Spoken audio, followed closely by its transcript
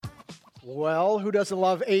Well, who doesn't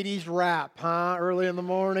love 80s rap, huh? Early in the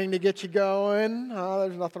morning to get you going.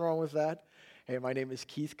 There's nothing wrong with that. Hey, my name is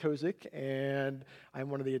Keith Kozik, and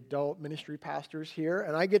I'm one of the adult ministry pastors here,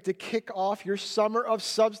 and I get to kick off your summer of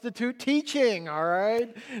substitute teaching, all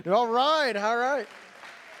right? All right.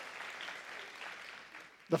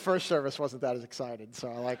 The first service wasn't that as excited,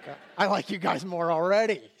 so I like you guys more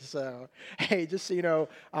already. So, hey, just so you know,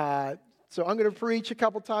 so I'm going to preach a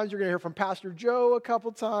couple times. You're going to hear from Pastor Joe a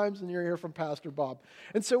couple times, and you're going to hear from Pastor Bob.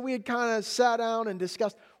 And so we had kind of sat down and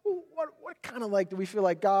discussed, well, what kind of do we feel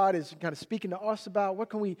like God is kind of speaking to us about? What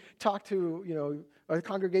can we talk to, our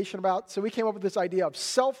congregation about? So we came up with this idea of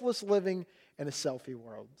selfless living in a selfie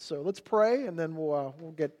world. So let's pray, and then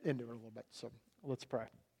we'll get into it a little bit. So let's pray.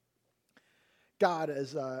 God,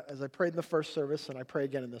 as I prayed in the first service, and I pray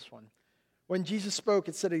again in this one, when Jesus spoke,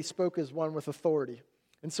 it said he spoke as one with authority.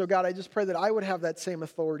 And so, God, I just pray that I would have that same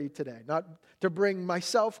authority today, not to bring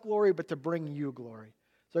myself glory, but to bring you glory.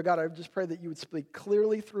 So, God, I just pray that you would speak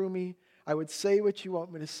clearly through me. I would say what you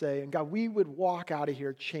want me to say. And, God, we would walk out of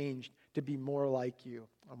here changed to be more like you.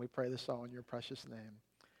 And we pray this all in your precious name.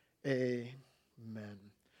 Amen.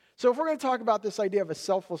 So if we're going to talk about this idea of a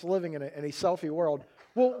selfless living in a selfie world,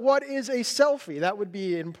 well, what is a selfie? That would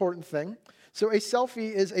be an important thing. So a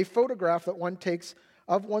selfie is a photograph that one takes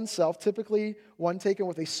of oneself, typically one taken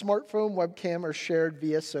with a smartphone, webcam, or shared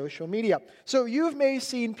via social media. So you may have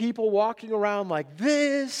seen people walking around like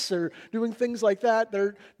this or doing things like that.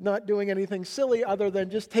 They're not doing anything silly other than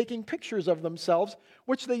just taking pictures of themselves,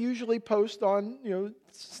 which they usually post on,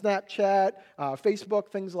 Snapchat, Facebook,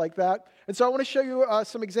 things like that. And so I want to show you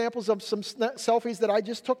some examples of some selfies that I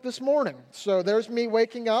just took this morning. So there's me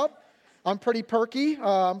waking up. I'm pretty perky.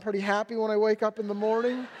 I'm pretty happy when I wake up in the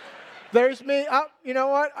morning. There's me. You know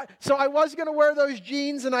what? So I was going to wear those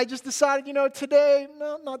jeans, and I just decided, today,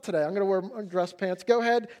 no, not today. I'm going to wear dress pants. Go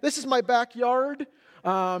ahead. This is my backyard.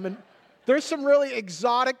 And there's some really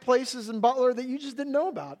exotic places in Butler that you just didn't know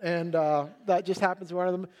about. And that just happens to be one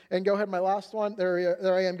of them. And go ahead, my last one. There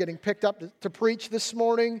I am getting picked up to preach this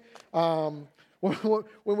morning.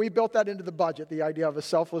 When we built that into the budget, the idea of a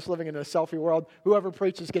selfless living in a selfie world, whoever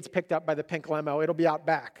preaches gets picked up by the pink limo. It'll be out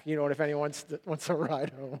back, if anyone wants to ride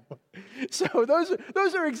home. So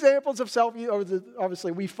those are examples of selfies.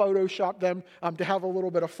 Obviously, we Photoshopped them to have a little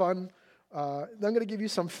bit of fun. I'm going to give you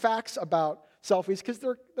some facts about selfies because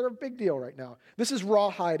they're a big deal right now. This is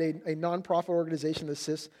Rawhide, a nonprofit organization that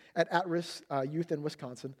assists at-risk youth in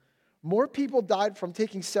Wisconsin. More people died from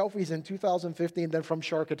taking selfies in 2015 than from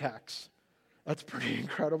shark attacks. That's pretty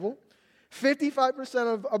incredible.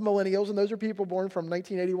 55% of millennials, and those are people born from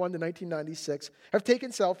 1981 to 1996, have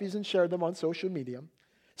taken selfies and shared them on social media.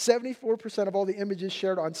 74% of all the images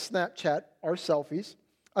shared on Snapchat are selfies.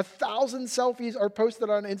 1,000 selfies are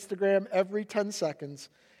posted on Instagram every 10 seconds.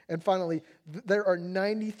 And finally, there are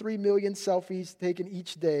 93 million selfies taken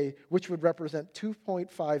each day, which would represent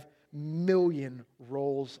 2.5 million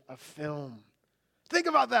rolls of film. Think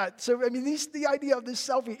about that. So, the idea of this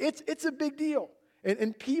selfie, it's a big deal.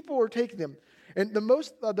 And people are taking them. And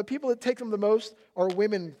the people that take them the most are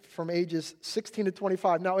women from ages 16 to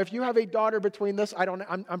 25. Now, if you have a daughter between this,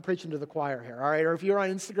 I'm preaching to the choir here, all right? Or if you're on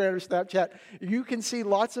Instagram or Snapchat, you can see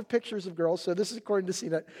lots of pictures of girls. So this is according to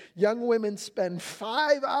CNET. Young women spend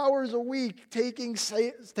 5 hours a week taking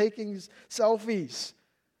selfies.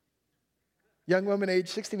 Young women aged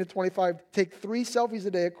 16 to 25 take 3 selfies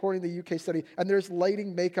a day, according to the UK study. And there's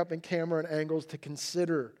lighting, makeup, and camera and angles to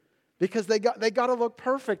consider. Because they got to look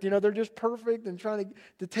perfect. They're just perfect and trying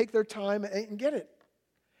to take their time and get it.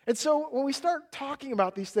 And so when we start talking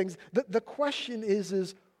about these things, the question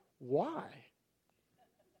is why?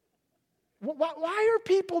 Why are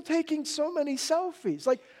people taking so many selfies?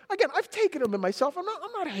 Again, I've taken them in myself. I'm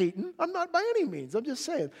not hating. I'm not by any means. I'm just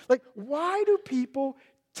saying. Why do people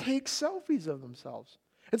take selfies of themselves?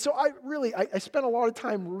 And so I spent a lot of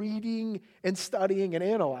time reading and studying and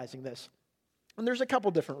analyzing this. And there's a couple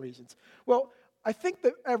different reasons. Well, I think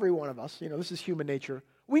that every one of us, this is human nature,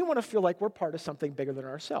 we want to feel like we're part of something bigger than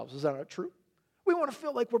ourselves. Is that not true? We want to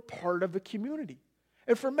feel like we're part of a community.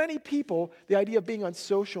 And for many people, the idea of being on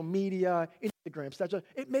social media, Instagram, Snapchat,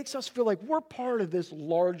 it makes us feel like we're part of this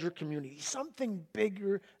larger community, something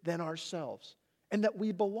bigger than ourselves, and that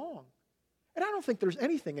we belong. And I don't think there's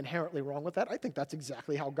anything inherently wrong with that. I think that's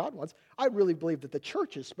exactly how God wants. I really believe that the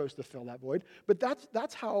church is supposed to fill that void. But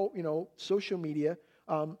that's how, social media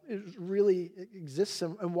really exists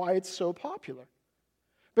and why it's so popular.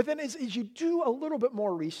 But then as you do a little bit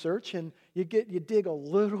more research and you dig a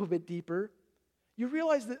little bit deeper, you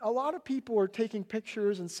realize that a lot of people are taking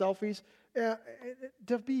pictures and selfies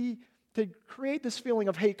to create this feeling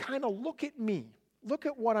of, hey, kind of look at me. Look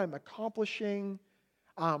at what I'm accomplishing.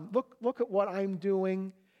 Look at what I'm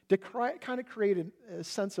doing, to kind of create a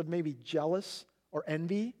sense of maybe jealous or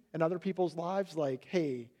envy in other people's lives, like,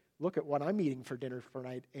 hey, look at what I'm eating for dinner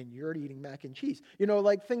tonight, and you're eating mac and cheese.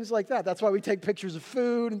 Like things like that. That's why we take pictures of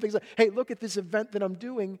food and things like, hey, look at this event that I'm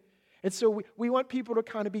doing. And so we want people to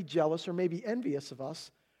kind of be jealous or maybe envious of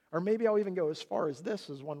us. Or maybe I'll even go as far as this,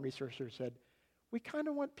 as one researcher said, we kind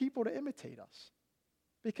of want people to imitate us,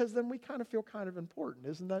 because then we kind of feel kind of important.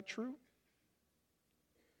 Isn't that true?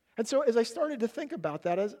 And so as I started to think about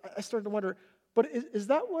that, I started to wonder, but is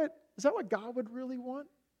that what God would really want?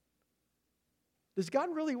 Does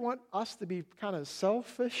God really want us to be kind of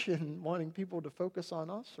selfish and wanting people to focus on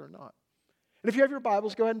us or not? And if you have your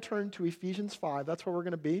Bibles, go ahead and turn to Ephesians 5. That's where we're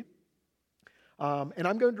going to be. And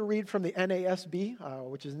I'm going to read from the NASB,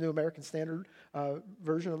 which is the New American Standard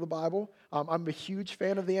version of the Bible. I'm a huge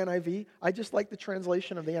fan of the NIV. I just like the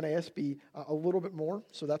translation of the NASB a little bit more,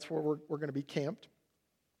 so that's where we're going to be camped.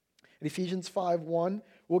 In Ephesians 5:1,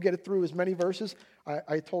 we'll get it through as many verses.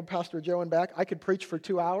 I told Pastor Joe and back, I could preach for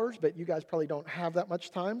 2 hours, but you guys probably don't have that much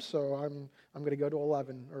time, so I'm going to go to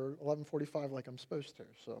 11 or 11:45 like I'm supposed to.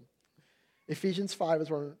 So Ephesians 5 is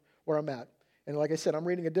where I'm at. And like I said, I'm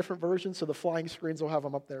reading a different version, so the flying screens will have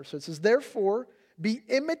them up there. So it says, therefore, be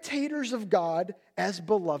imitators of God as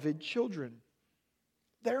beloved children.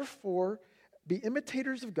 Therefore, be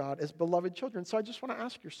imitators of God as beloved children. So I just want to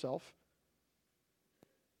ask yourself,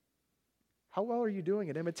 how well are you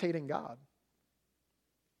doing at imitating God?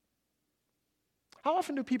 How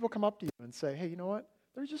often do people come up to you and say, hey, you know what?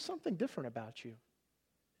 There's just something different about you.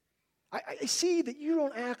 I see that you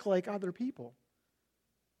don't act like other people.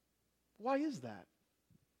 Why is that?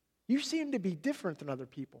 You seem to be different than other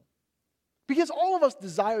people. Because all of us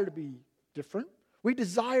desire to be different. We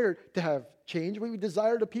desire to have change. We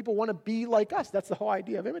desire that people want to be like us. That's the whole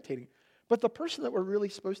idea of imitating. But the person that we're really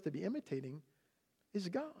supposed to be imitating is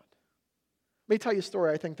God. Let me tell you a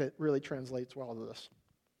story I think that really translates well to this.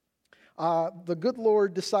 The good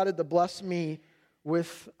Lord decided to bless me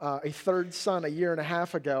with a third son a year and a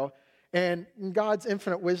half ago. And in God's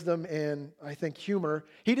infinite wisdom and, I think, humor,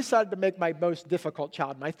 He decided to make my most difficult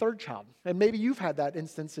child my third child. And maybe you've had that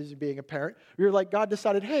instance as being a parent. You're like, God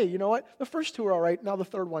decided, hey, you know what? The first two are all right. Now the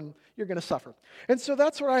third one, you're going to suffer. And so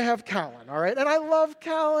that's where I have Callan, all right? And I love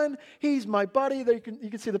Callan. He's my buddy. You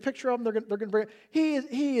can see the picture of him. They're going to bring it.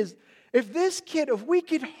 He is. If we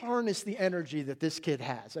could harness the energy that this kid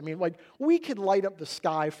has, I mean, like, we could light up the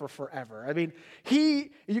sky for forever. I mean,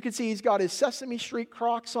 you can see he's got his Sesame Street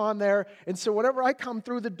Crocs on there, and so whenever I come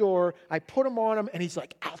through the door, I put him on him, and he's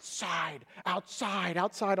like, outside, outside,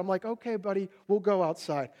 outside. I'm like, okay, buddy, we'll go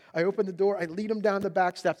outside. I open the door, I lead him down the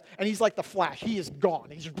back steps, and he's like the Flash. He is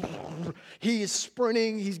gone. He is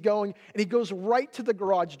sprinting, he's going, and he goes right to the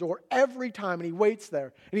garage door every time, and he waits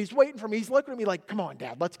there, and he's waiting for me. He's looking at me like, come on,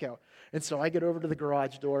 Dad, let's go. And so I get over to the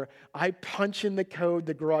garage door. I punch in the code.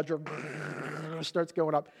 The garage door starts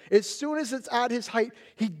going up. As soon as it's at his height,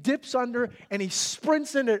 he dips under and he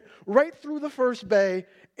sprints in it right through the first bay,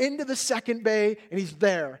 into the second bay, and he's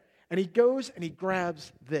there. And he goes and he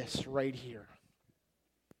grabs this right here.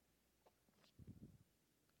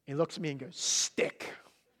 He looks at me and goes, stick.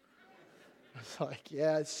 I was like,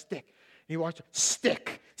 yeah, stick. And he watches,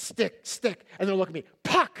 stick, stick, stick. And then look at me,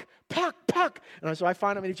 puck. Puck, puck. And so I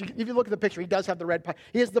find him, and if you look at the picture, he does have the red puck.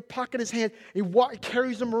 He has the puck in his hand. He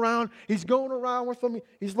carries him around. He's going around with him.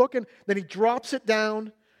 He's looking. Then he drops it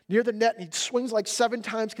down near the net, and he swings like 7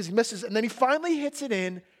 times because he misses. And then he finally hits it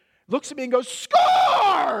in, looks at me and goes,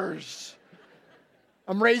 scores!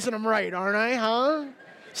 I'm raising him right, aren't I, huh?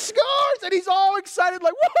 Scores! And he's all excited,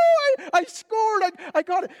 like, woohoo, I scored. I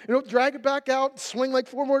got it. And he'll drag it back out, swing like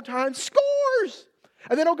 4 more times, scores!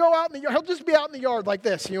 And then he'll go out in the yard. He'll just be out in the yard like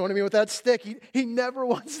this, you know what I mean, with that stick. He never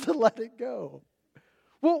wants to let it go.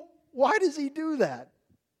 Well, why does he do that?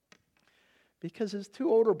 Because his 2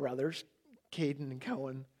 older brothers, Caden and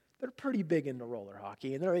Cohen, they're pretty big into roller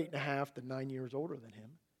hockey, and they're 8.5 to 9 years older than him.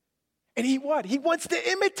 And he wants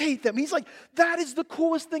to imitate them. He's like, that is the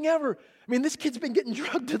coolest thing ever. I mean, this kid's been getting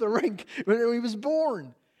drugged to the rink when he was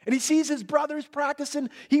born. And he sees his brothers practicing.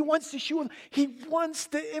 He wants to show them. He wants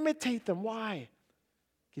to imitate them. Why?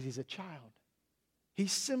 Because he's a child.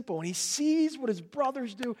 He's simple, and he sees what his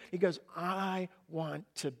brothers do. He goes, I want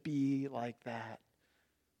to be like that.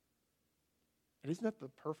 And isn't that the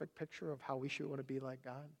perfect picture of how we should want to be like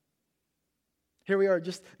God? Here we are,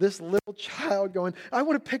 just this little child going, I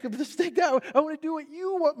want to pick up the stick now. I want to do what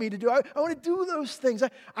you want me to do. I want to do those things.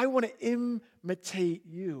 I want to imitate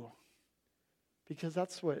you. Because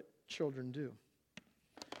that's what children do.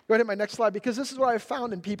 Go ahead and hit my next slide, because this is what I've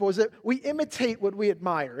found in people is that we imitate what we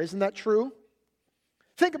admire. Isn't that true?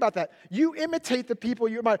 Think about that. You imitate the people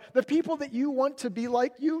you admire. The people that you want to be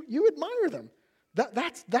like, you admire them.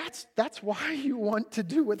 That's why you want to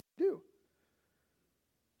do what they do.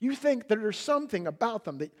 You think that there's something about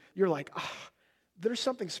them that you're like, there's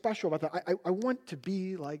something special about that. I want to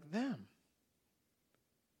be like them.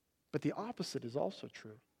 But the opposite is also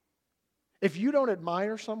true. If you don't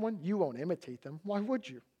admire someone, you won't imitate them. Why would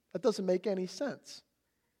you? That doesn't make any sense.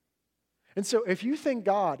 And so if you think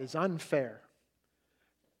God is unfair,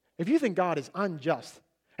 if you think God is unjust,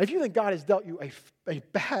 if you think God has dealt you a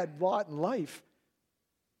bad lot in life,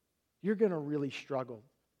 you're going to really struggle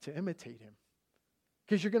to imitate him.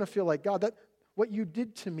 Because you're going to feel like, God, that what you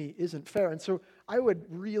did to me isn't fair. And so I would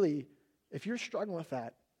really, if you're struggling with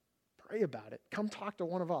that, pray about it. Come talk to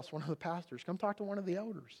one of us, one of the pastors. Come talk to one of the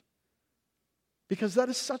elders. Because that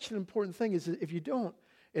is such an important thing, is that if you don't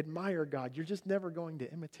admire God, you're just never going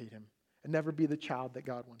to imitate him and never be the child that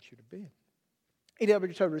God wants you to be.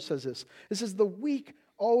 A.W. Tozer says this. It says, the weak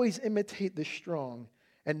always imitate the strong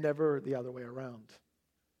and never the other way around.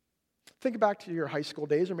 Think back to your high school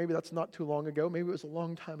days, or maybe that's not too long ago. Maybe it was a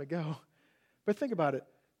long time ago. But think about it.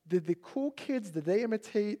 Did the cool kids, did they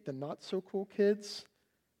imitate the not so cool kids?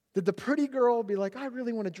 Did the pretty girl be like, I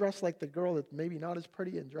really want to dress like the girl that's maybe not as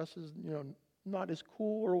pretty and dresses, not as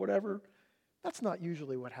cool or whatever? That's not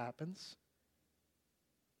usually what happens.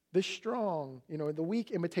 The strong, the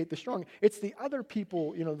weak imitate the strong. It's the other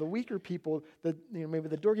people, the weaker people, maybe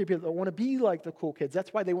the dorky people that want to be like the cool kids.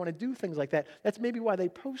 That's why they want to do things like that. That's maybe why they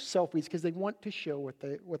post selfies, because they want to show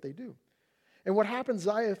what they do. And what happens,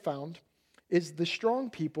 I have found, is the strong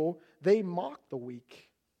people, they mock the weak.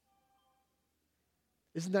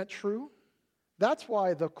 Isn't that true? That's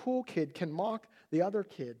why the cool kid can mock the other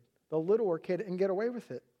kid, the littler kid, and get away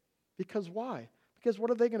with it. Because why? Because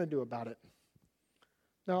what are they going to do about it?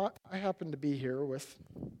 Now, I happen to be here with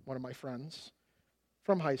one of my friends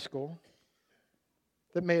from high school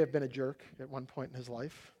that may have been a jerk at one point in his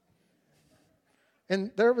life.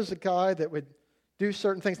 And there was a guy that would do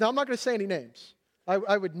certain things. Now, I'm not going to say any names.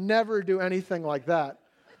 I would never do anything like that.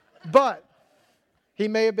 But he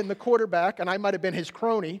may have been the quarterback, and I might have been his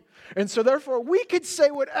crony. And so, therefore, we could say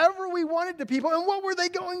whatever we wanted to people, and what were they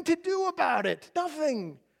going to do about it?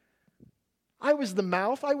 Nothing. I was the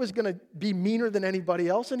mouth. I was going to be meaner than anybody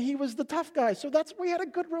else, and he was the tough guy. So we had a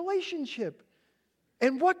good relationship.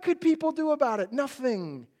 And what could people do about it?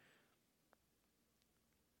 Nothing.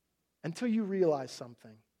 Until you realize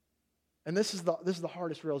something. And this is the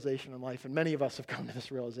hardest realization in life, and many of us have come to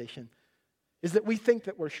this realization, is that we think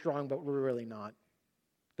that we're strong, but we're really not.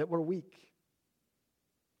 That we're weak.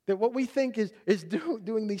 That what we think is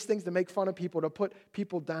doing these things to make fun of people, to put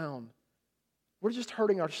people down. We're just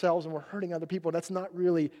hurting ourselves and we're hurting other people. That's not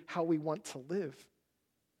really how we want to live.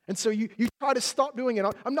 And so you try to stop doing it.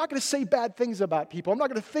 I'm not going to say bad things about people. I'm not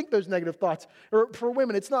going to think those negative thoughts. Or for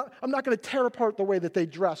women, I'm not going to tear apart the way that they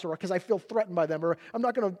dress, or because I feel threatened by them, or I'm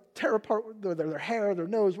not going to tear apart their hair, their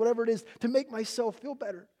nose, whatever it is, to make myself feel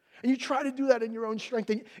better. And you try to do that in your own strength,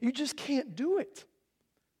 and you just can't do it.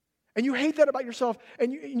 And you hate that about yourself,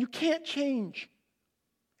 and you can't change.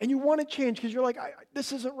 And you want to change because you're like,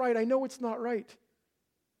 this isn't right. I know it's not right.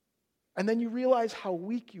 And then you realize how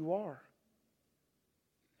weak you are.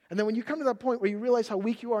 And then when you come to that point where you realize how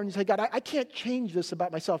weak you are and you say, God, I can't change this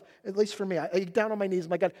about myself, at least for me. I get down on my knees.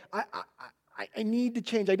 My God, I need to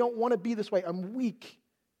change. I don't want to be this way. I'm weak.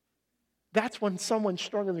 That's when someone's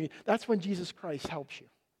stronger than me. That's when Jesus Christ helps you.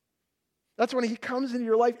 That's when he comes into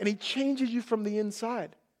your life and he changes you from the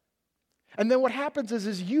inside. And then what happens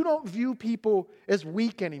is you don't view people as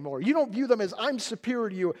weak anymore. You don't view them as, I'm superior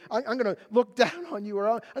to you. I'm going to look down on you, or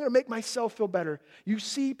I'm going to make myself feel better. You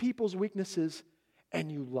see people's weaknesses and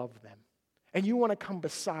you love them. And you want to come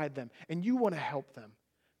beside them. And you want to help them.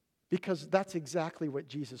 Because that's exactly what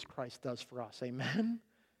Jesus Christ does for us. Amen?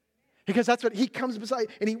 Because that's what he comes beside.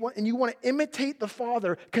 And you want to imitate the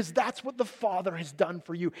Father, because that's what the Father has done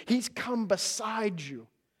for you. He's come beside you.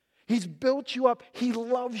 He's built you up. He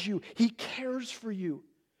loves you. He cares for you.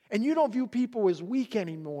 And you don't view people as weak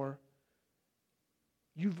anymore.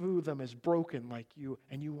 You view them as broken like you,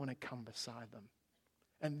 and you want to come beside them.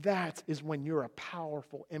 And that is when you're a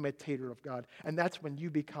powerful imitator of God. And that's when you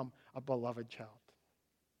become a beloved child.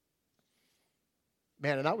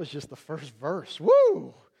 Man, and that was just the first verse.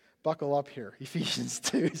 Woo! Buckle up here. Ephesians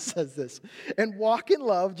 2 says this. And walk in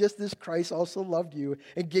love just as Christ also loved you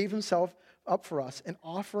and gave himself up for us, an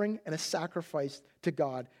offering and a sacrifice to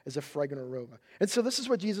God as a fragrant aroma. And so this is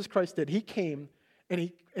what Jesus Christ did. He came and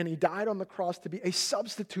he died on the cross to be a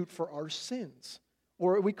substitute for our sins.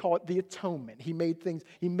 Or we call it the atonement. He made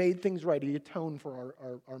things right. He atoned for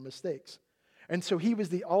our mistakes. And so he was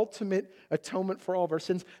the ultimate atonement for all of our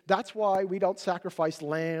sins. That's why we don't sacrifice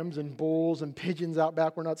lambs and bulls and pigeons out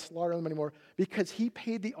back. We're not slaughtering them anymore, because he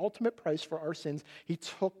paid the ultimate price for our sins. He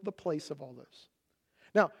took the place of all those.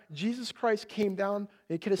 Now, Jesus Christ came down.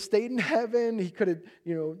 He could have stayed in heaven. He could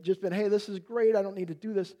have, just been, hey, this is great. I don't need to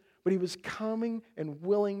do this. But he was coming and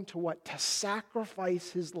willing to what? To sacrifice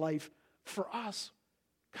his life for us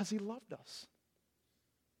because he loved us.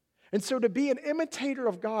 And so to be an imitator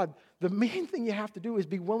of God, the main thing you have to do is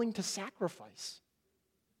be willing to sacrifice.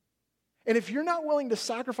 And if you're not willing to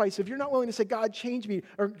sacrifice, if you're not willing to say, God, change me,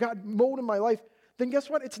 or God, mold in my life, then guess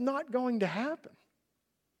what? It's not going to happen.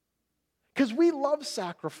 Because we love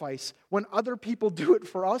sacrifice when other people do it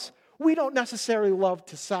for us. We don't necessarily love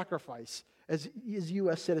to sacrifice as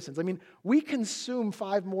U.S. citizens. I mean, we consume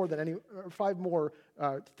five more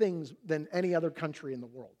things than any other country in the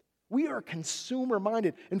world. We are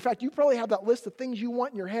consumer-minded. In fact, you probably have that list of things you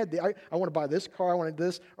want in your head. I want to buy this car, I want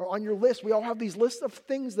this, or on your list, we all have these lists of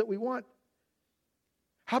things that we want.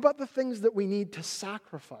 How about the things that we need to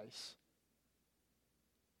sacrifice?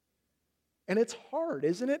 And it's hard,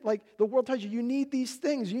 isn't it? Like the world tells you, you need these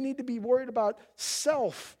things. You need to be worried about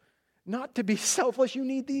self, not to be selfless. You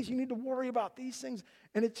need these. You need to worry about these things.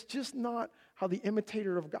 And it's just not how the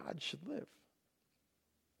imitator of God should live.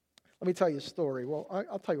 Let me tell you a story. Well,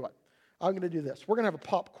 I'll tell you what. I'm going to do this. We're going to have a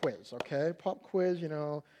pop quiz, okay? Pop quiz,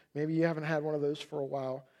 maybe you haven't had one of those for a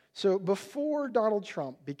while. So before Donald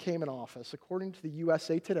Trump became in office, according to the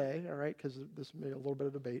USA Today, all right, because this may be a little bit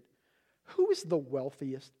of debate, who is the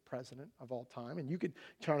wealthiest president of all time? And you could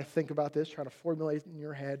try to think about this, try to formulate it in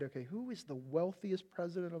your head. Okay, who is the wealthiest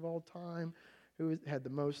president of all time? Who had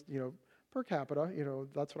the most, per capita?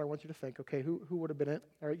 That's what I want you to think. Okay, who would have been it?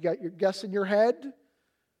 All right, you got your guess in your head?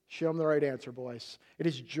 Show them the right answer, boys. It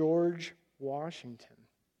is George Washington.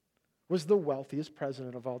 Was the wealthiest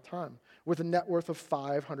president of all time with a net worth of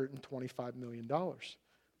 $525 million.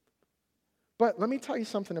 But let me tell you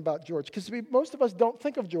something about George, because most of us don't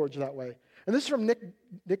think of George that way. And this is from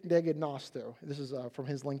Nick D'Agostino. This is from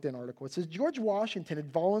his LinkedIn article. It says, George Washington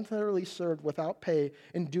had voluntarily served without pay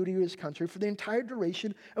in duty to his country for the entire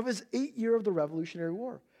duration of his 8 years of the Revolutionary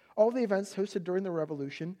War. All the events hosted during the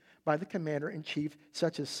Revolution by the commander-in-chief,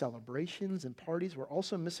 such as celebrations and parties, were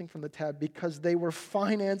also missing from the tab because they were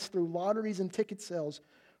financed through lotteries and ticket sales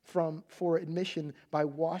for admission by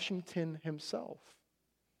Washington himself.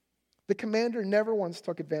 The commander never once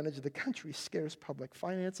took advantage of the country's scarce public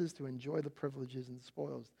finances to enjoy the privileges and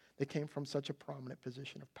spoils that came from such a prominent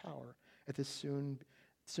position of power at this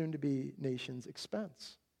soon-to-be nation's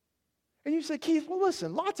expense. And you say, Keith, well,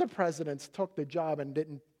 listen, lots of presidents took the job and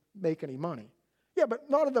didn't make any money. Yeah, but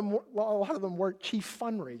a lot of them weren't chief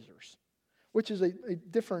fundraisers, which is a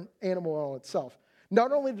different animal in itself.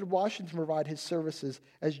 Not only did Washington provide his services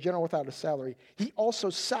as general without a salary, he also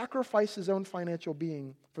sacrificed his own financial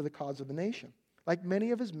being for the cause of the nation. Like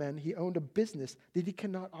many of his men, he owned a business that he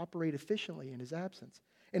cannot operate efficiently in his absence.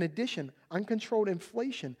 In addition, uncontrolled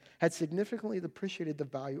inflation had significantly depreciated the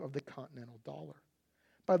value of the continental dollar.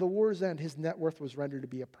 By the war's end, his net worth was rendered to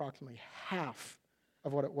be approximately half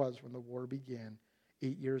of what it was when the war began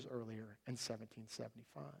 8 years earlier in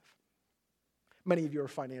 1775. Many of you are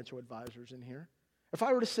financial advisors in here. If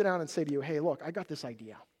I were to sit down and say to you, hey, look, I got this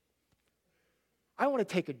idea. I want to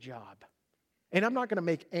take a job, and I'm not going to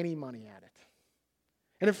make any money at it.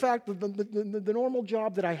 And in fact, the normal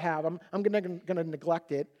job that I have, I'm going to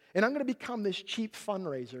neglect it, and I'm going to become this cheap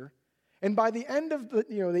fundraiser. And by the end of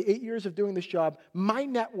the 8 years of doing this job, my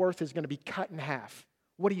net worth is going to be cut in half.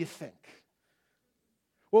 What do you think?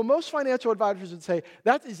 Well, most financial advisors would say,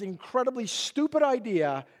 that is an incredibly stupid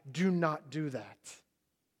idea. Do not do that.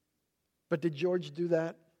 But did George do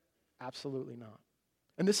that? Absolutely not.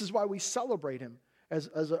 And this is why we celebrate him as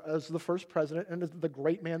the first president and as the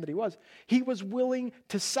great man that he was. He was willing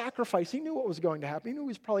to sacrifice. He knew what was going to happen. He knew he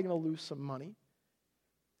was probably going to lose some money.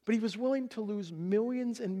 But he was willing to lose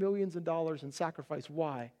millions and millions of dollars in sacrifice.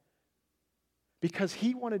 Why? Because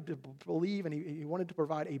he wanted to believe and he wanted to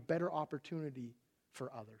provide a better opportunity for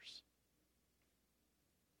others.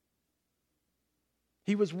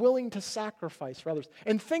 He was willing to sacrifice for others.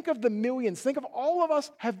 And think of the millions. Think of all of us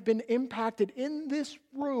have been impacted in this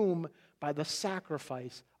room by the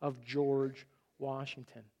sacrifice of George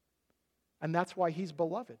Washington. And that's why he's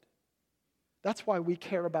beloved. That's why we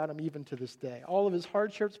care about him even to this day. All of his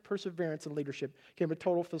hardships, perseverance, and leadership came at a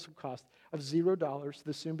total fiscal cost of $0 to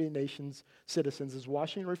the soon-to-be nation's citizens as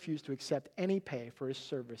Washington refused to accept any pay for his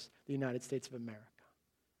service to the United States of America.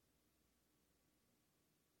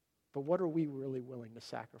 But what are we really willing to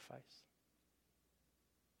sacrifice?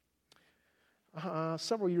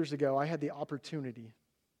 Several years ago, I had the opportunity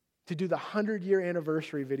to do the 100-year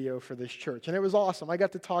anniversary video for this church. And it was awesome. I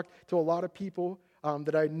got to talk to a lot of people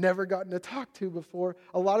that I'd never gotten to talk to before.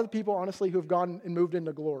 A lot of the people, honestly, who have gone and moved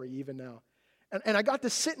into glory even now. And I got to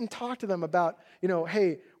sit and talk to them about,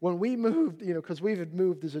 hey, when we moved, because we've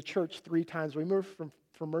moved as a church 3 times. We moved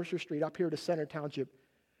from Mercer Street up here to Center Township.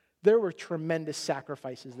 There were tremendous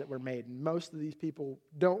sacrifices that were made. And most of these people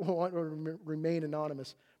don't want to remain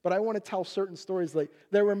anonymous. But I want to tell certain stories. Like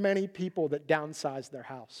there were many people that downsized their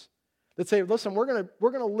house. That say, listen, we're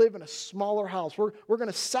gonna live in a smaller house. We're going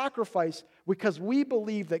to sacrifice because we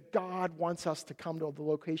believe that God wants us to come to the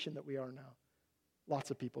location that we are now.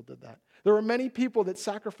 Lots of people did that. There were many people that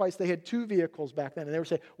sacrificed. They had 2 vehicles back then, and they would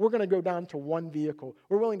say, we're going to go down to 1 vehicle.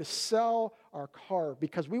 We're willing to sell our car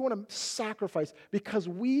because we want to sacrifice, because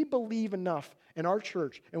we believe enough in our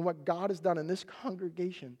church and what God has done in this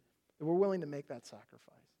congregation that we're willing to make that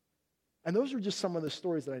sacrifice. And those are just some of the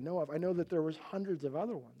stories that I know of. I know that there was hundreds of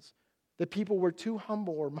other ones that people were too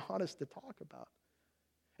humble or modest to talk about.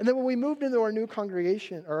 And then when we moved into our new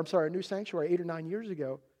our new sanctuary 8 or 9 years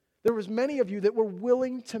ago, there was many of you that were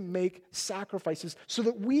willing to make sacrifices so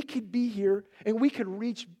that we could be here and we could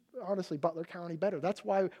reach, honestly, Butler County better. That's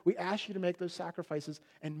why we asked you to make those sacrifices,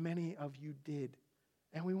 and many of you did.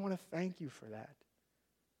 And we want to thank you for that.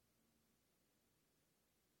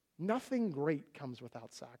 Nothing great comes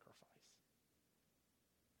without sacrifice.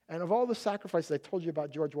 And of all the sacrifices I told you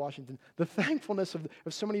about George Washington, the thankfulness of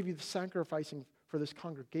so many of you sacrificing for this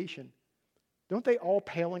congregation, don't they all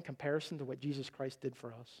pale in comparison to what Jesus Christ did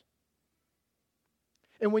for us?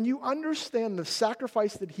 And when you understand the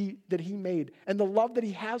sacrifice that he made and the love that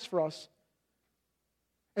he has for us,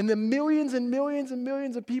 and the millions and millions and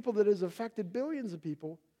millions of people that has affected billions of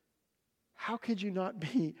people, how could you not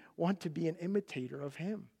want to be an imitator of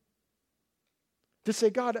him? To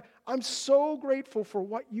say, God, I'm so grateful for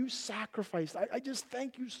what you sacrificed. I just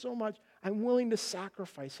thank you so much. I'm willing to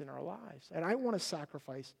sacrifice in our lives. And I want to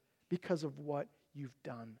sacrifice because of what you've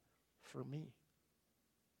done for me.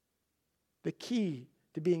 The key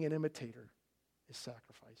to being an imitator is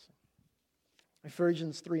sacrificing.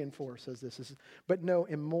 Ephesians 3:4 says this, but no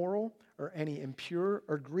immoral or any impure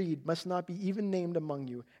or greed must not be even named among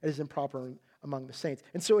you as improper among the saints.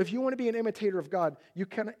 And so if you want to be an imitator of God, you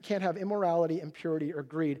can't have immorality, impurity, or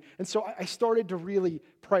greed. And so I started to really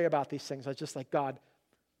pray about these things. I was just like, God,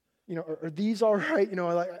 are these all right?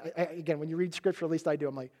 Again, when you read scripture, at least I do,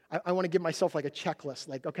 I'm like, I want to give myself like a checklist.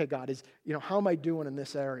 Like, okay, God, how am I doing in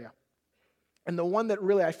this area? And the one that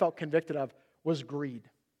really I felt convicted of was greed.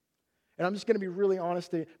 And I'm just going to be really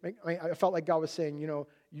honest. I felt like God was saying,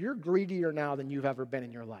 you're greedier now than you've ever been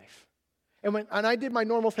in your life. And I did my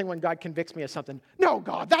normal thing when God convicts me of something. No,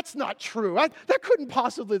 God, that's not true. That couldn't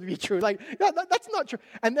possibly be true. That's not true.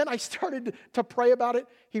 And then I started to pray about it.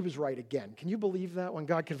 He was right again. Can you believe that when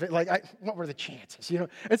God convicted? What were the chances?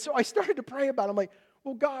 And so I started to pray about it. I'm like,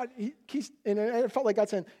 well, God, and it felt like God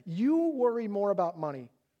saying, you worry more about money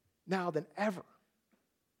now than ever.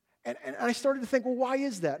 And I started to think, well, why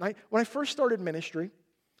is that? And when I first started ministry,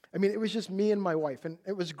 it was just me and my wife, and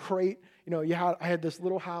it was great. I had this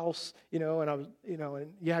little house, and I was,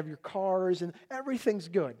 and you have your cars, and everything's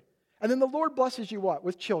good. And then the Lord blesses you what?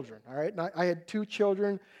 With children, all right? And I had 2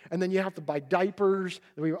 children, and then you have to buy diapers.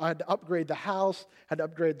 I had to upgrade the house, had to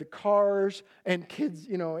upgrade the cars, and kids,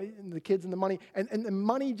 and the kids and the money. And the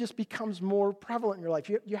money just becomes more prevalent in your life.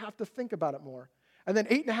 You have to think about it more. And then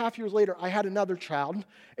 8.5 years later, I had another child.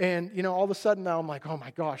 And, all of a sudden now I'm like, oh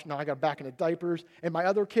my gosh, now I got back into diapers. And my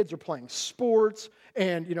other kids are playing sports.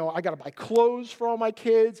 And, I got to buy clothes for all my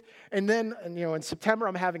kids. And then, in September,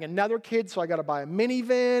 I'm having another kid. So I got to buy a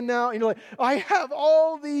minivan now. I have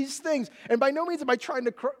all these things. And by no means am I trying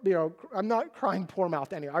to, I'm not crying poor mouth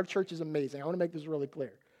to anyone. Our church is amazing. I want to make this really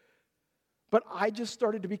clear. But I just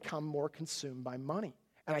started to become more consumed by money.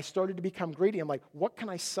 And I started to become greedy. I'm like, what can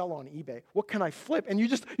I sell on eBay? What can I flip? And you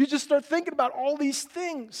just start thinking about all these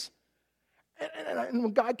things. And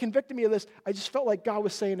when God convicted me of this, I just felt like God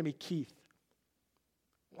was saying to me, Keith,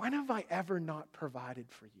 when have I ever not provided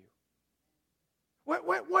for you?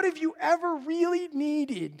 What have you ever really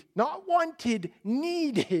needed? Not wanted,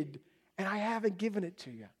 needed. And I haven't given it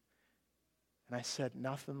to you. And I said,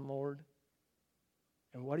 nothing, Lord.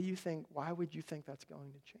 And what do you think? Why would you think that's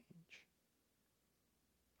going to change?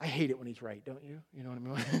 I hate it when he's right, don't you? You know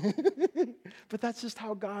what I mean? But that's just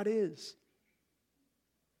how God is.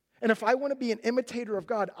 And if I want to be an imitator of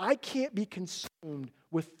God, I can't be consumed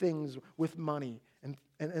with things, with money,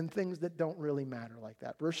 and things that don't really matter like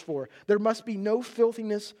that. Verse 4, there must be no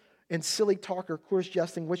filthiness and silly talk or coarse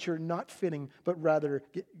jesting, which are not fitting, but rather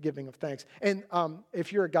giving of thanks. And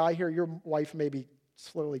if you're a guy here, your wife may be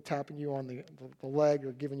slowly tapping you on the leg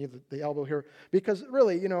or giving you the elbow here. Because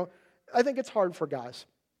really, I think it's hard for guys.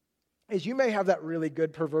 Is you may have that really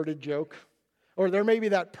good perverted joke, or there may be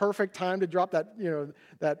that perfect time to drop that,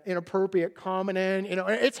 that inappropriate comment in.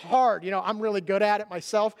 It's hard. I'm really good at it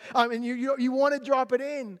myself. And you want to drop it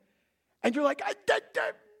in, and you're like,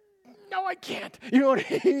 no, I can't. You know what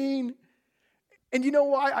I mean? And you know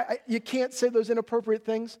why you can't say those inappropriate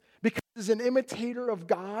things? Because as an imitator of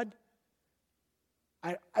God,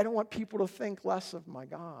 I don't want people to think less of my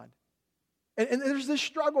God. And there's this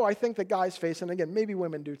struggle I think that guys face, and again, maybe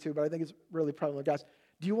women do too, but I think it's really prevalent with guys.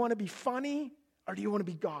 Do you want to be funny or do you want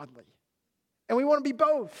to be godly? And we want to be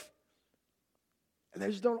both. And they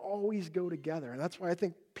just don't always go together. And that's why I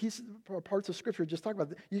think parts of Scripture just talk about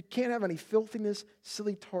that. You can't have any filthiness,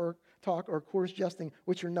 silly talk, or coarse jesting,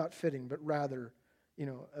 which are not fitting, but rather,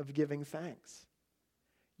 of giving thanks.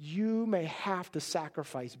 You may have to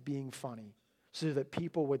sacrifice being funny so that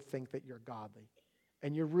people would think that you're godly.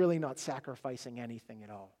 And you're really not sacrificing anything at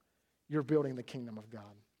all. You're building the kingdom of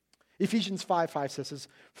God. Ephesians 5:5 says,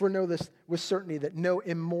 "For know this with certainty that no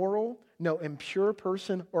immoral, no impure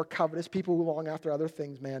person or covetous, people who long after other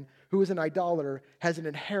things, who is an idolater, has an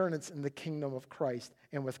inheritance in the kingdom of Christ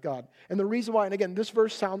and with God." And the reason why, and again, this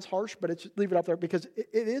verse sounds harsh, but leave it up there because it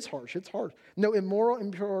is harsh. It's harsh. No immoral,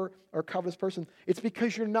 impure, or covetous person. It's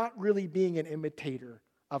because you're not really being an imitator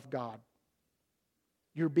of God.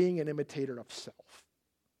 You're being an imitator of self.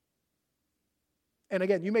 And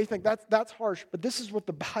again, you may think that's harsh, but this is what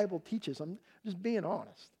the Bible teaches. I'm just being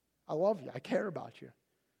honest. I love you. I care about you.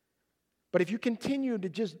 But if you continue to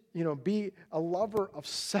just, be a lover of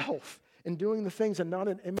self and doing the things and not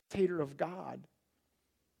an imitator of God,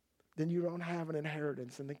 then you don't have an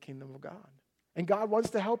inheritance in the kingdom of God. And God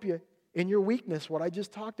wants to help you in your weakness, what I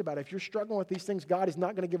just talked about. If you're struggling with these things, God is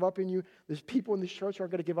not going to give up on you. There's people in this church who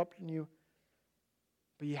aren't going to give up on you.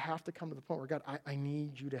 But you have to come to the point where, God, I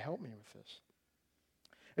need you to help me with this.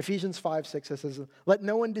 Ephesians 5:6 says, "Let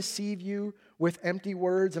no one deceive you with empty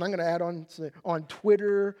words." And I'm going to add on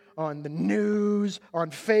Twitter, on the news,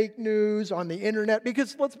 on fake news, on the internet.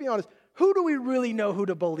 Because let's be honest, who do we really know who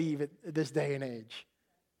to believe at this day and age?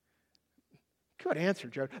 Good answer,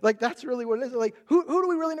 Joe. That's really what it is. Who do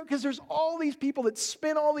we really know? Because there's all these people that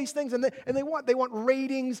spin all these things, and they want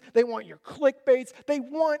ratings. They want your clickbaits. They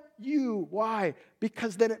want you. Why?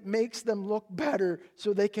 Because then it makes them look better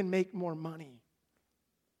so they can make more money.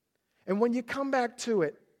 And when you come back to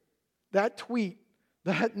it, that tweet,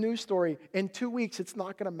 that news story, in 2 weeks, it's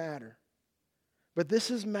not going to matter. But this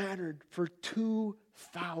has mattered for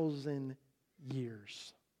 2,000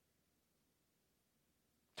 years.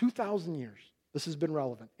 2,000 years. This has been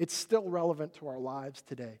relevant. It's still relevant to our lives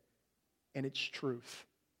today. And it's truth.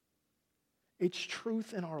 It's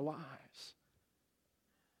truth in our lives.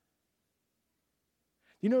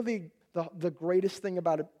 The greatest thing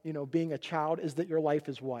about being a child is that your life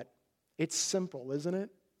is what? It's simple, isn't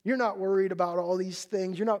it? You're not worried about all these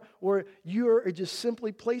things. You're just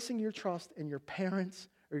simply placing your trust in your parents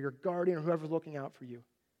or your guardian or whoever's looking out for you.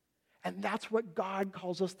 And that's what God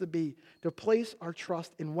calls us to be, to place our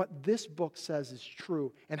trust in what this book says is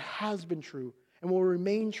true and has been true and will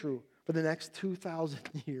remain true for the next 2,000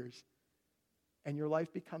 years. And your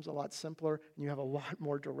life becomes a lot simpler and you have a lot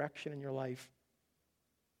more direction in your life.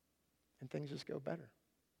 And things just go better.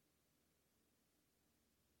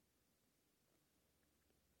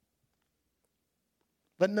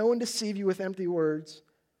 Let no one deceive you with empty words,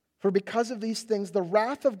 for because of these things, the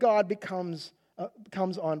wrath of God comes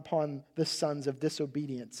upon the sons of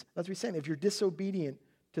disobedience. That's what he's saying. If you're disobedient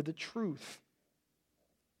to the truth,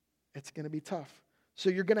 it's going to be tough.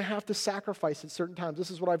 So you're going to have to sacrifice at certain times.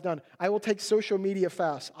 This is what I've done. I will take social media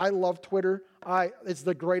fast. I love Twitter. It's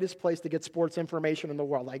the greatest place to get sports information in the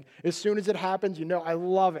world. As soon as it happens, I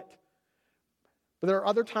love it. But there are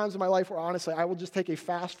other times in my life where, honestly, I will just take a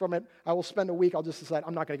fast from it. I will spend a week. I'll just decide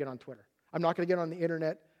I'm not going to get on Twitter. I'm not going to get on the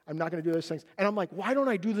internet. I'm not going to do those things. And I'm like, why don't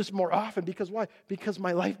I do this more often? Because why? Because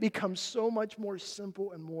my life becomes so much more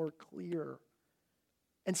simple and more clear.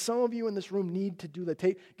 And some of you in this room need to do that.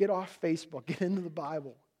 Get off Facebook. Get into the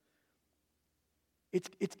Bible.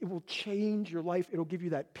 It will change your life. It'll give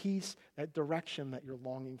you that peace, that direction that you're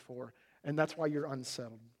longing for. And that's why you're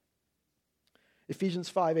unsettled.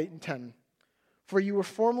 Ephesians 5:8 and 10. For you were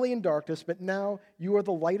formerly in darkness, but now you are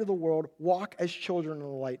the light of the world. Walk as children in the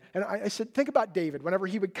light. And I said, think about David whenever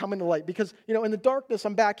he would come into light. Because, in the darkness,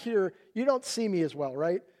 I'm back here. You don't see me as well,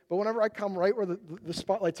 right? But whenever I come right where the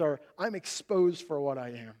spotlights are, I'm exposed for what I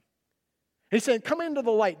am. He's saying, come into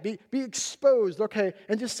the light. Be exposed, okay?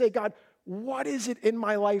 And just say, God, what is it in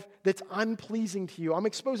my life that's unpleasing to you? I'm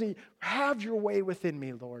exposing you. Have your way within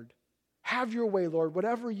me, Lord. Have your way, Lord,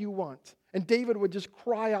 whatever you want. And David would just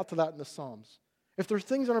cry out to that in the Psalms. If there's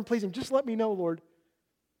things that aren't pleasing, just let me know, Lord.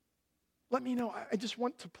 Let me know. I just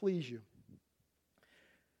want to please you.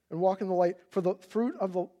 And walk in the light, for the fruit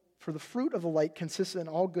of the light consists in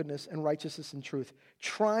all goodness and righteousness and truth,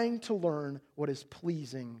 trying to learn what is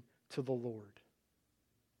pleasing to the Lord.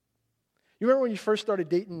 You remember when you first started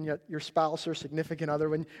dating your spouse or significant other,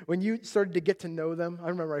 when you started to get to know them? I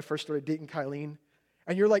remember I first started dating Kylene,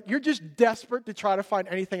 and you're just desperate to try to find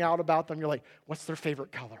anything out about them. You're like, what's their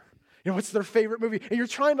favorite color? What's their favorite movie? And you're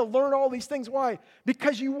trying to learn all these things. Why?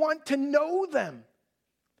 Because you want to know them.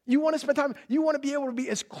 You want to spend time. You want to be able to be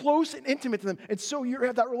as close and intimate to them. And so you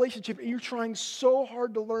have that relationship, and you're trying so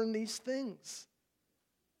hard to learn these things.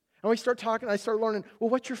 And we start talking, I start learning, well,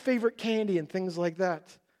 what's your favorite candy and things like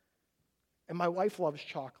that. And my wife loves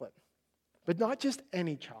chocolate, but not just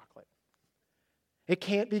any chocolate. It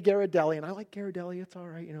can't be Ghirardelli, and I like Ghirardelli, it's all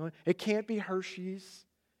right, It can't be Hershey's.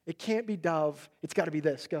 It can't be Dove. It's got to be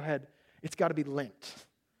this. Go ahead. It's got to be Lindt.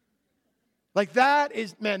 Like that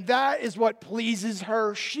is what pleases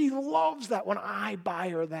her. She loves that when I buy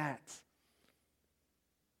her that.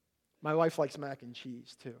 My wife likes mac and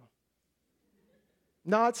cheese too.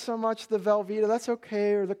 Not so much the Velveeta, that's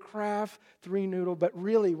okay, or the Kraft 3-noodle, but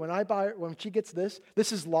really when she gets this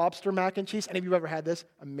is lobster mac and cheese. Any of you ever had this?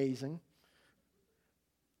 Amazing.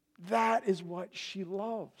 That is what she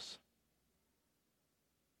loves.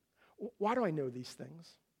 Why do I know these things?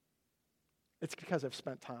 It's because I've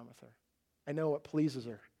spent time with her. I know what pleases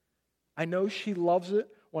her. I know she loves it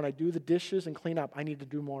when I do the dishes and clean up. I need to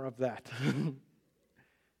do more of that.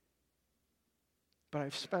 But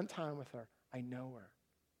I've spent time with her. I know her.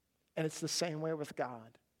 And it's the same way with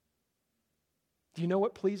God. Do you know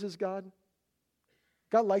what pleases God?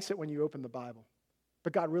 God likes it when you open the Bible.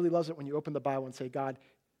 But God really loves it when you open the Bible and say, God,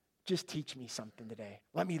 just teach me something today.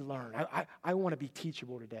 Let me learn. I want to be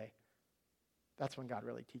teachable today. That's when God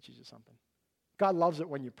really teaches you something. God loves it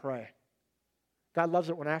when you pray. God loves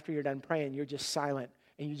it when after you're done praying, you're just silent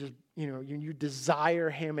and you just, you desire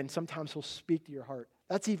Him, and sometimes He'll speak to your heart.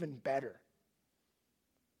 That's even better.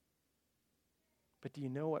 But do you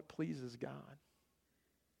know what pleases God?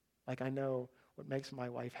 Like I know what makes my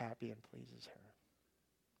wife happy and pleases her.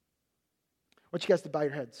 I want you guys to bow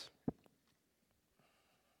your heads.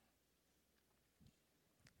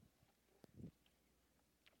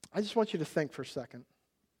 I just want you to think for a second.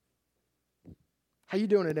 How you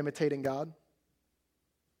doing at imitating God?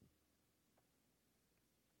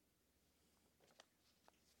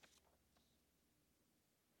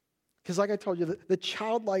 Because like I told you, the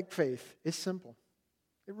childlike faith is simple.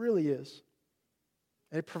 It really is.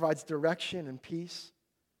 And it provides direction and peace.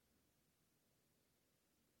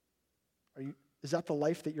 Is that the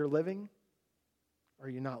life that you're living? Or are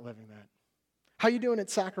you not living that? How are you doing at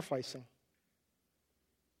sacrificing?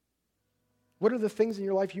 What are the things in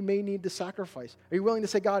your life you may need to sacrifice? Are you willing to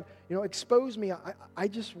say, God, expose me. I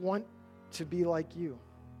just want to be like you.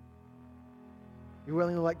 You're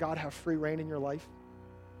willing to let God have free reign in your life?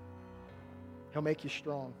 He'll make you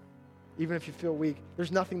strong. Even if you feel weak,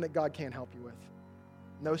 there's nothing that God can't help you with.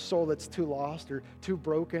 No soul that's too lost or too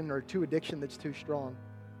broken or too addiction that's too strong.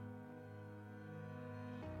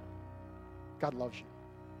 God loves you.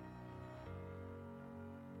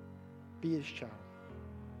 Be His child.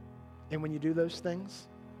 And when you do those things,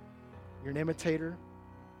 you're an imitator.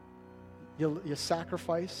 You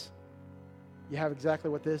sacrifice. You have exactly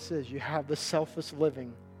what this is. You have the selfless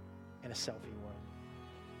living in a selfie world.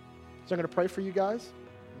 So I'm going to pray for you guys.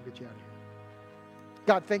 We'll get you out of here.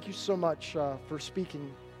 God, thank you so much for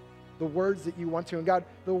speaking the words that you want to. And God,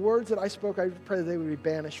 the words that I spoke, I pray that they would be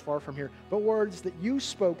banished far from here. But words that you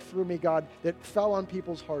spoke through me, God, that fell on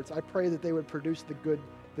people's hearts, I pray that they would produce the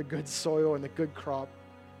good soil and the good crop.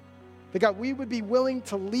 That God, we would be willing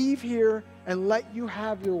to leave here and let you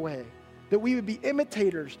have your way. That we would be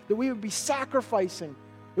imitators, that we would be sacrificing,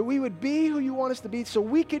 that we would be who you want us to be so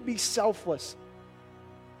we could be selfless.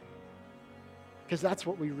 Because that's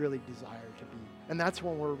what we really desire to be. And that's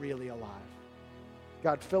when we're really alive.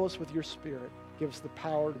 God, fill us with your Spirit. Give us the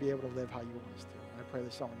power to be able to live how you want us to. And I pray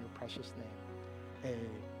this all in your precious name.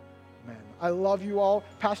 Amen. I love you all.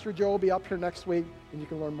 Pastor Joe will be up here next week, and you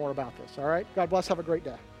can learn more about this. All right? God bless. Have a great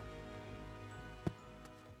day.